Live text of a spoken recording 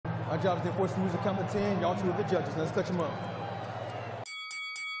Our job is to enforce the rules of count to 10. Y'all two are the judges. Let's touch them up.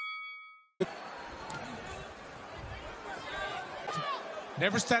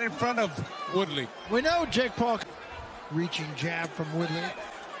 Never stand in front of Woodley. We know Jake Paul reaching jab from Woodley.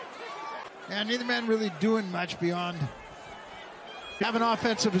 And neither man really doing much beyond have an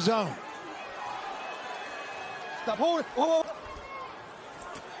offense of his own. Stop holding. Oh.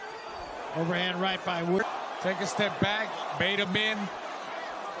 Overhand right by Woodley. Take a step back, bait him in.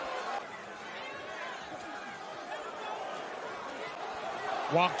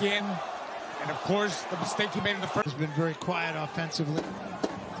 Walk in. And of course, the mistake he made in the first. Has been very quiet offensively.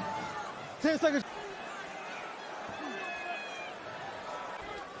 10 seconds.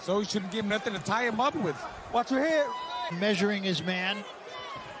 So he shouldn't give him nothing to tie him up with. Watch your head. Measuring his man.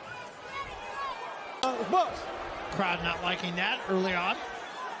 Bucks. Crowd not liking that early on.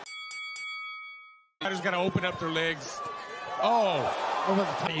 Fighters got to open up their legs. Oh. Over the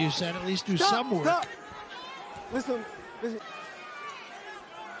top, you said, at least do some work. Stop. Listen.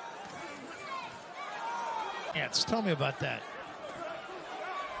 Yes, tell me about that.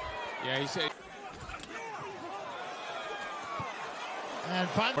 Yeah, he said. And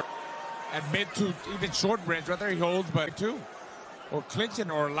finally, At mid to even short range, right there he holds, but two. Or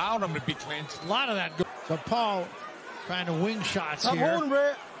clinching or allowing him to be clinched. a lot of that. But Paul trying to wing shots Stop here. holding,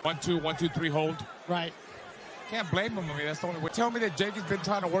 Red. 1, 2, 1, 2, 3 hold. Right. Can't blame him. I mean, that's the only way. Tell me that Jake has been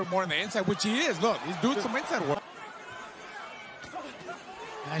trying to work more on the inside, which he is. Look, he's doing some inside work.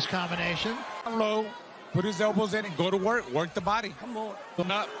 Nice combination. Down low, put his elbows in and go to work. Work the body. Come on.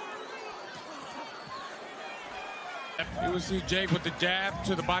 Come up. You will see Jake with the jab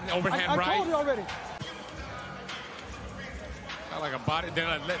to the body, overhand right. I told you already. Not like a body. Then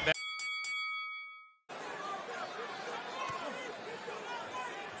I let that.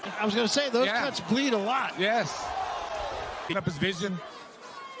 I was going to say, those cuts bleed a lot. Yes. Clean up his vision.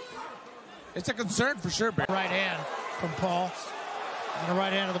 It's a concern for sure, Barry. Right hand from Paul. And the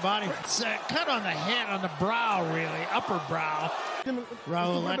right hand of the body. It's a cut on the head, on the brow, really. Upper brow.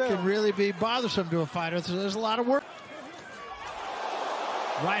 Raul, that can really be bothersome to a fighter. So there's a lot of work.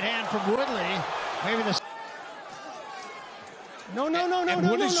 Right hand from Woodley. Maybe the... No.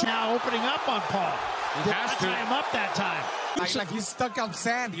 Now opening up on Paul. He has to. Tie him up that time. Like he's stuck on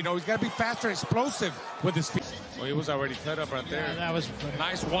sand, you know. He's got to be faster, explosive with his feet. Well, he was already cut up right there. Yeah, that was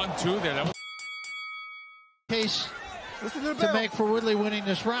nice 1-2 there. That was case to make for Woodley winning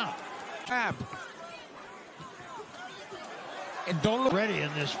this round. jab. And don't look ready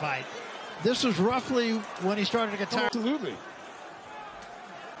in this fight. This was roughly when he started to get tired. Absolutely.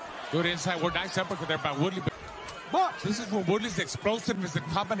 Good inside work. Nice uppercut there by Woodley. But this is where Woodley's explosiveness and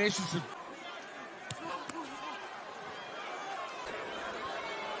combinations.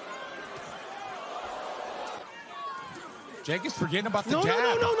 Jake is forgetting about the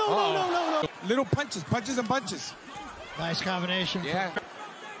jab. No. Little punches and bunches. Nice combination. Yeah.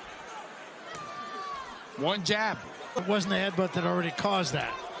 One jab. It wasn't the headbutt that already caused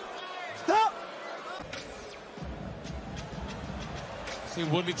that. Stop. See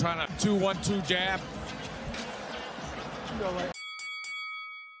Woodley trying to 2-1-2 jab.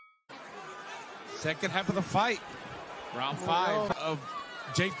 Second half of the fight. Round 5 of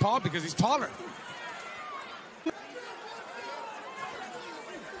Jake Paul because he's taller.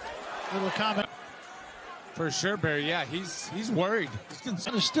 Little comment. For sure, Barry. Yeah, he's worried. He's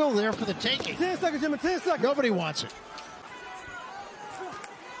And it's still there for the taking. 10 seconds, Jimmy. 10 seconds. Nobody wants it.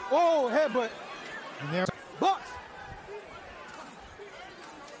 Oh, headbutt. And there. Box.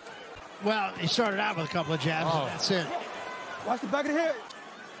 Well, he started out with a couple of jabs, and that's it. Watch the back of the head.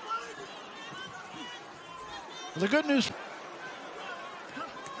 The good news.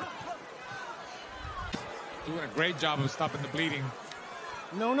 doing a great job of stopping the bleeding.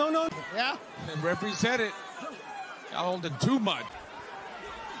 No. Yeah. And referee said it. Y'all holding too much.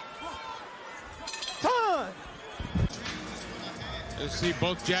 Time. You see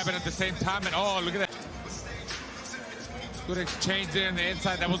both jabbing at the same time, and oh, look at that. Good exchange there in the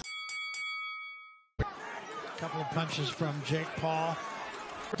inside. That was A couple of punches from Jake Paul.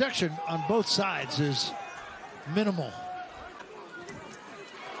 Protection on both sides is minimal.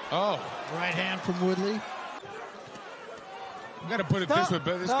 oh. Right hand from Woodley. I'm gonna put it this way,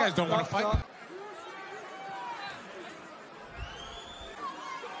 but these guys don't want to fight.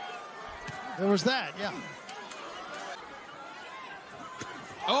 There was that, yeah.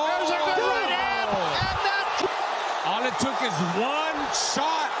 Oh! There's a good right hand, and that... All it took is one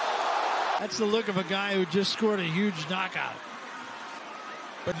shot. That's the look of a guy who just scored a huge knockout.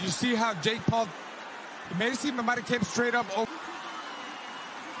 But you see how Jake Paul, it made it seem it might have came straight up. Oh.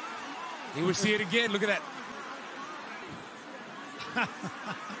 You would see it again. Look at that.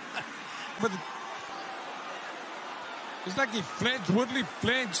 with. It's like he flinched. Woodley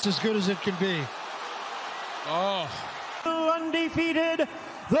flinched. It's as good as it can be. Oh. Undefeated,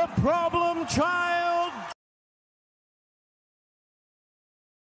 the Problem Child.